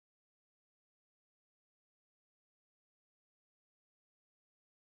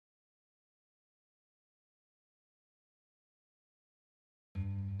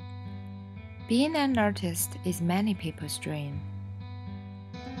Being an artist is many people's dream,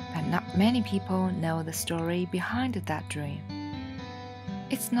 but not many people know the story behind that dream.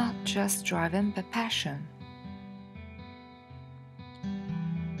 It's not just driven by passion.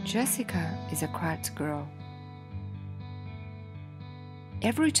 Jessica is a quiet girl.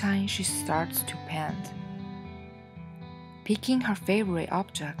 Every time she starts to paint, picking her favorite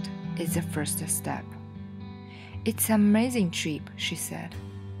object is the first step. "It's an amazing trip," she said.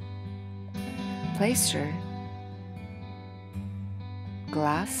 Plaster,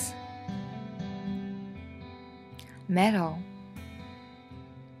 glass, metal.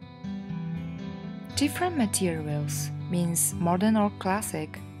 Different materials means modern or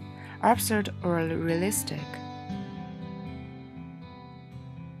classic, absurd or realistic.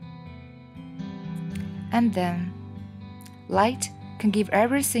 And then, light can give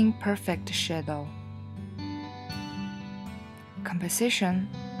everything perfect shadow. Composition,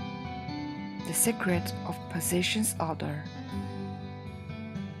 the secret of position's order.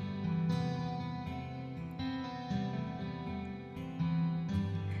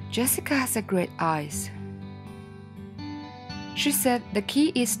 Jessica has a great eyes. She said the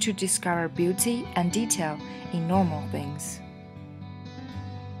key is to discover beauty and detail in normal things.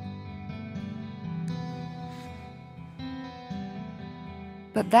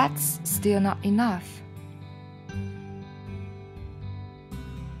 But that's still not enough.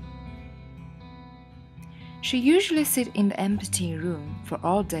 She usually sits in the empty room for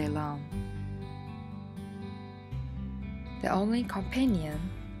all day long. The only companion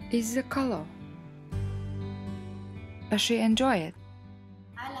is the color. But she enjoys it.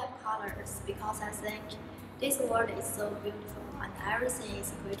 I love colors because I think this world is so beautiful and everything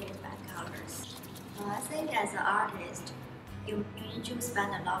is created by colors. I think as an artist, you need to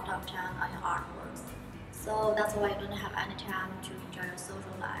spend a lot of time on your artworks. So that's why you don't have any time to enjoy your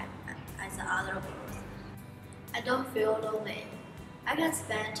social life as the other girls. I don't feel lonely. I can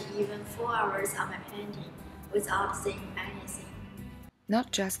spend even 4 hours on my painting without saying anything.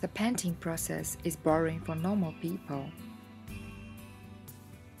 Not just the painting process is boring for normal people.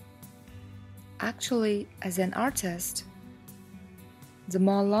 Actually, as an artist, the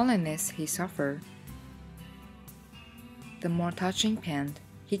more loneliness he suffers, the more touching paint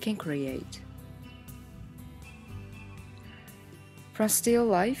he can create. From still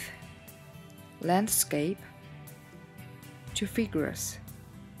life, landscape, to figures.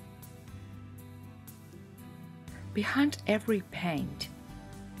 Behind every paint,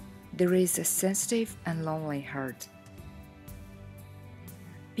 there is a sensitive and lonely heart.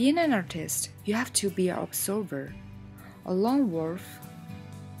 Being an artist, you have to be an observer, a lone wolf,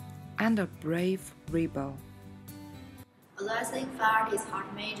 and a brave rebel. Although I think art is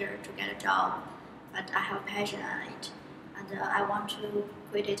hard major to get a job, but I have passion on it, and I want to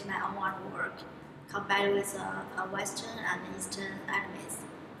create my own artwork, combined with Western and Eastern elements,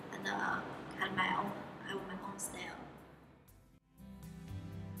 and have my own style.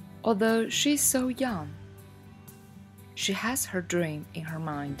 Although she's so young, she has her dream in her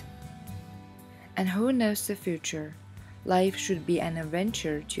mind. And who knows the future? Life should be an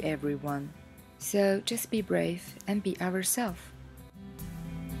adventure to everyone. So just be brave and be ourselves.